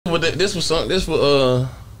This was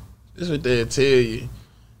what they tell you.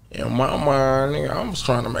 In my mind, nigga, I was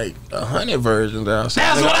trying to make 100 versions outside.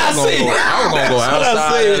 That's what I said. I was gonna go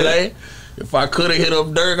outside LA. If I could have hit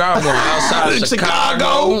up Dirk, I was going outside of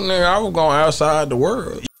Chicago. Nigga, I was going outside the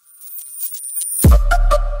world.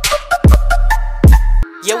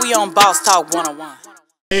 Yeah, we on Boss Talk 101.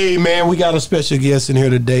 Hey man, we got a special guest in here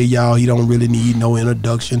today, y'all. He don't really need no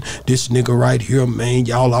introduction. This nigga right here, man,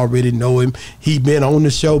 y'all already know him. He been on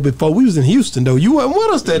the show before. We was in Houston though. You wasn't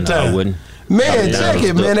with us that time. I wouldn't. Man, check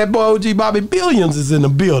it, man. That boy OG Bobby Billions is in the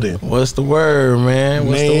building. What's the word, man?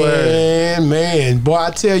 What's the word? Man, boy,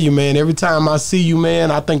 I tell you, man, every time I see you,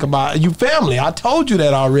 man, I think about you family. I told you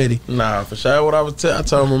that already. Nah, for sure. What I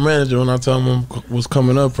told my manager when I told him was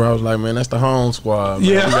coming up, I was like, man, that's the home squad. Man.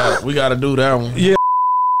 Yeah. We gotta do that one. Yeah.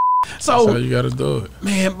 So you gotta do it.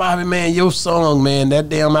 Man, Bobby, man, your song, man, that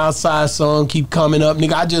damn Outside song keep coming up.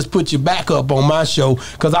 Nigga, I just put you back up on my show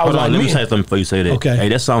because I was like, let me say something before you say that. Okay. Hey,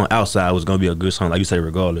 that song Outside was gonna be a good song, like you say,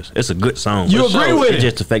 regardless. It's a good song. You agree with it? It's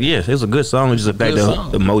just the fact, yes, it's a good song. It's just the fact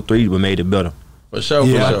that the Mo3 made it better. For sure,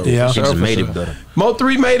 yeah. It just made it better.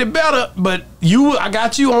 Mo3 made it better, but I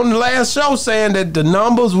got you on the last show saying that the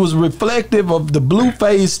numbers was reflective of the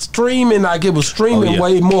Blueface streaming, like it was streaming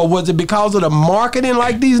way more. Was it because of the marketing,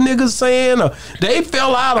 like these niggas saying, or they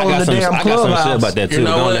fell out on the damn Clubhouse? I got something to say about that too. You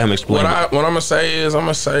know Don't let him explain. What I'm gonna say is,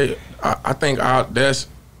 I think all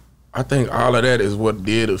of that is what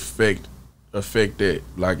did affect that.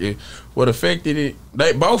 Like what affected it.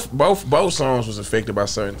 They both songs was affected by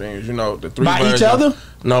certain things. You know, the three by versions, each other.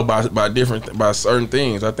 No, by certain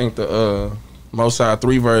things. I think the Mo3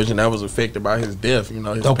 3 version that was affected by his death. You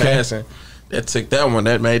know, his passing. That took that one.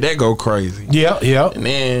 That made that go crazy. Yeah, yeah. And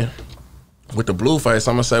then with the Blueface,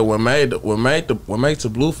 I'm gonna say what makes the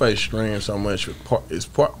Blueface stream so much is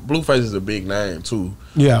Blueface is a big name too.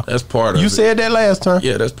 Yeah, that's part of it. You said that last time.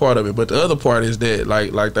 Yeah, that's part of it. But the other part is that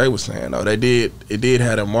like they were saying, though, it did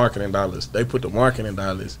have the marketing dollars. They put the marketing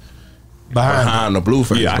dollars behind the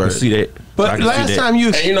Blueface. Yeah, I can see that. But last time you,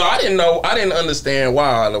 and, you know, I didn't understand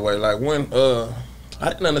why all the way. Like when I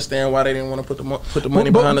didn't understand why they didn't want to put the money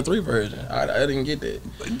behind the 3 version. I didn't get that.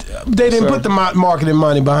 They didn't put the marketing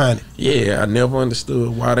money behind it. Yeah, I never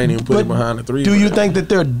understood why they didn't put it behind the 3 Do version. you think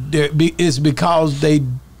that it's because they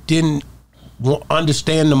didn't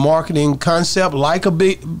understand the marketing concept like a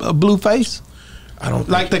Blueface? I don't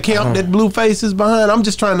like the camp that Blueface is behind. I'm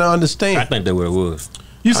just trying to understand. I think that's what it was.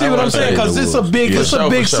 You see what I'm saying? Because it's a big,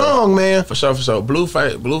 song, man. For sure.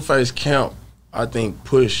 Blueface camp, I think,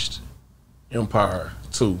 pushed Empire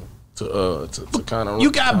to kind of.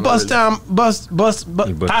 You got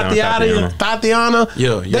Tatiana.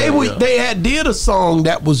 Yeah. They did a song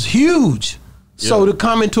that was huge. Yeah. So to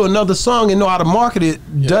come into another song and know how to market it,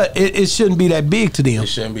 it shouldn't be that big to them. It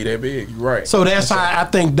shouldn't be that big. You're right. So that's how I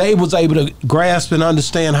think they was able to grasp and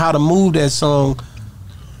understand how to move that song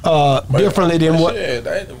differently than what.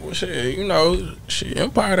 You know,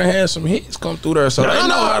 Empire done had some hits come through there, so they know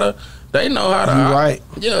how to. They know how to. Right.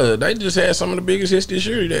 Yeah, they just had some of the biggest hits this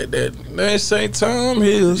year. That St. Tom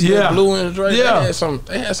Hills, Blue and Drake. They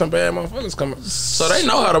had some bad motherfuckers coming. So they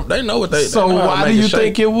know how to. They know what they. So they know why do you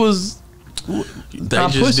think it was? They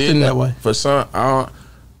just did that way for some.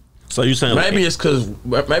 So you saying maybe it's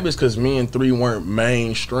because me and 3 weren't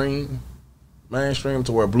mainstream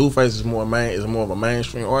to where Blueface is more of a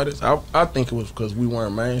mainstream artist. I think it was because we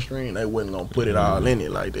weren't mainstream. They wasn't gonna put it all in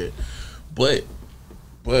it like that. But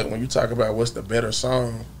when you talk about what's the better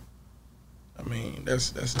song, I mean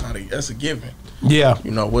that's a given. Yeah,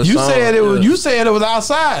 you know what you song, said it was. You said it was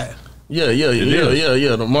Outside. Yeah.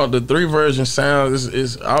 The 3 version sound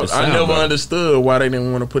I never understood why they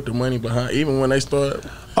didn't want to put the money behind, even when they started.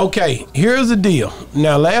 Okay, here's the deal.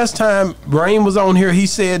 Now, last time Rain was on here, he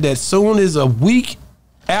said that soon as a week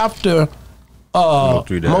after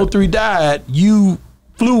Mo3 died, you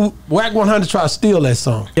flew Wack100 try to steal that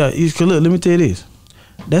song. Yeah, look, let me tell you this.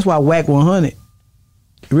 That's why Wack100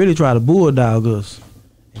 really tried to bulldog us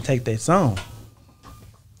and take that song.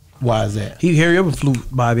 Why is that? He hurry up and flew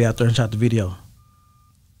Bobby out there and shot the video.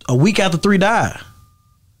 A week after 3 died.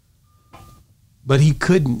 But it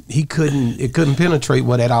couldn't penetrate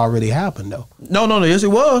what had already happened though. No, yes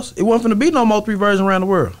it was. It wasn't finna be no Mo3 version around the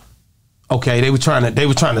world. Okay, they were trying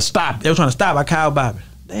to stop it. They were trying to stop. I called Bobby.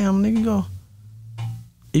 Damn, nigga, go.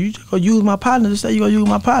 If you just gonna use my partner, just say you gonna use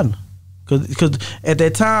my partner. Cause at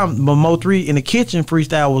that time, Mo3 in the kitchen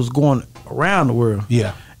freestyle was going around the world.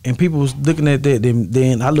 Yeah. And people was looking at that.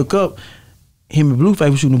 Then I look up, him and Blueface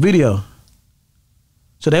was shooting a video.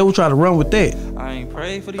 So they would try to run with that. I ain't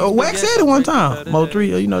pray for these Wack said it one time.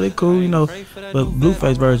 Mo3, you know, they cool, you know. But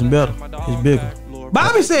Blueface version better. It's bigger.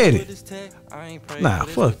 Bobby said it. I ain't prayed Nah, for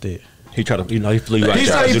this. fuck that. He tried to, he flew you out there. He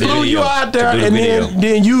said he to do the flew you video, out to there, do the and video.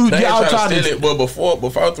 then you They y'all tried tried to to. steal it, but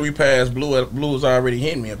before 3 passed, Blue was already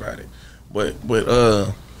hitting me about it. But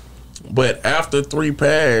after 3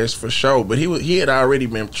 passed for sure. But he had already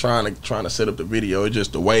been trying to set up the video. It's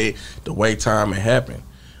just the way time had happened.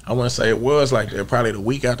 I want to say it was like that. Probably the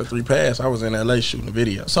week after 3 passed, I was in LA shooting the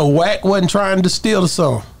video. So Wack wasn't trying to steal the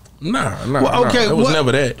song. Nah. Well, okay, it was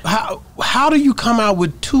never that. How do you come out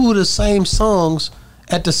with 2 of the same songs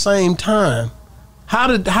at the same time? How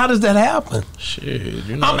does that happen? Shit,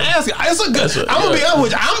 you know. I'm asking. It's a good. I'm gonna be honest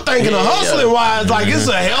with you. I'm thinking of hustling wise, like it's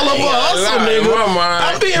a hell of a hustle, nigga.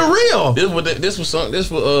 I'm being real. This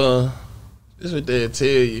what they tell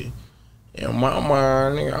you. In my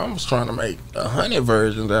mind, nigga, I was trying to make 100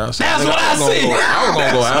 versions outside. That's what I see. I was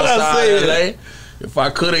gonna go outside LA. If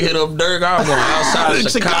I could have hit up Dirk, I was going outside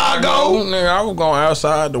of Chicago. Nigga, I was going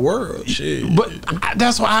outside the world. Shit. But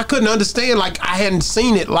that's why I couldn't understand. Like, I hadn't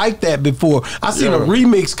seen it like that before. I seen a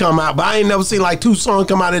remix come out, but I ain't never seen like 2 songs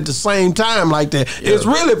come out at the same time like that. Yeah. It's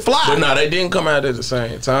really fly. But no, they didn't come out at the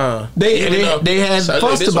same time. They had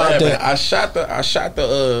fussed about that. I shot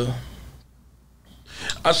the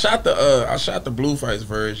Blueface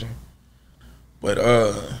version, but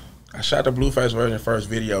I shot the Blueface version first.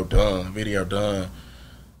 Video done.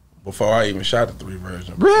 Before I even shot the 3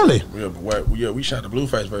 version. Really? Yeah, but we shot the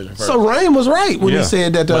Blueface version first. So Rain was right when he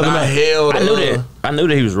said that the other night. I knew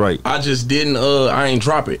that he was right. I just didn't. I ain't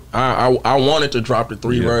drop it. I wanted to drop the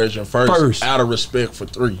 3 version first, out of respect for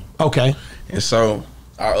 3. Okay. And so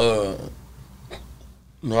I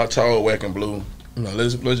told Wack and Blue,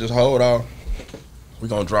 let's just hold off. We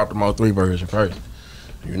gonna drop the Mo3 version first.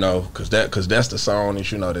 Cause that's the song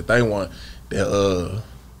that that they want. That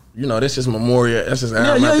this is Memorial. That's his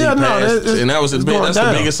album. And that's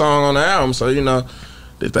the biggest song on the album. So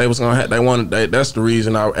that they was gonna have, that's the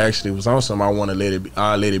reason I actually was on some. I want to let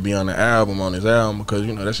it be on the album, on his album, because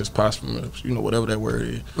that's just possible. Whatever that word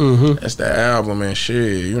is. That's the album and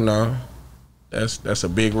shit. That's a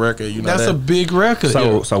big record. That's a big record.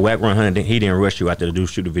 So Wack 100, he didn't rush you out there to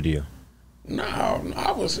shoot the video. No,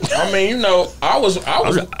 I was ready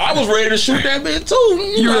to shoot that bitch too.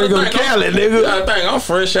 You ready to go to Cali, nigga? I think I'm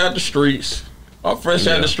fresh out the streets. Out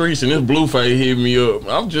the streets, and this Blueface hit me up.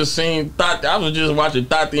 I was just watching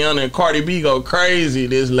Tatiana and Cardi B go crazy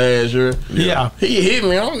this last year. Yeah, he hit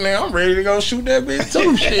me. I'm ready to go shoot that bitch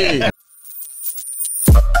too. Shit.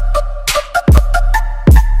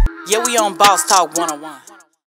 Yeah, we on Boss Talk 101.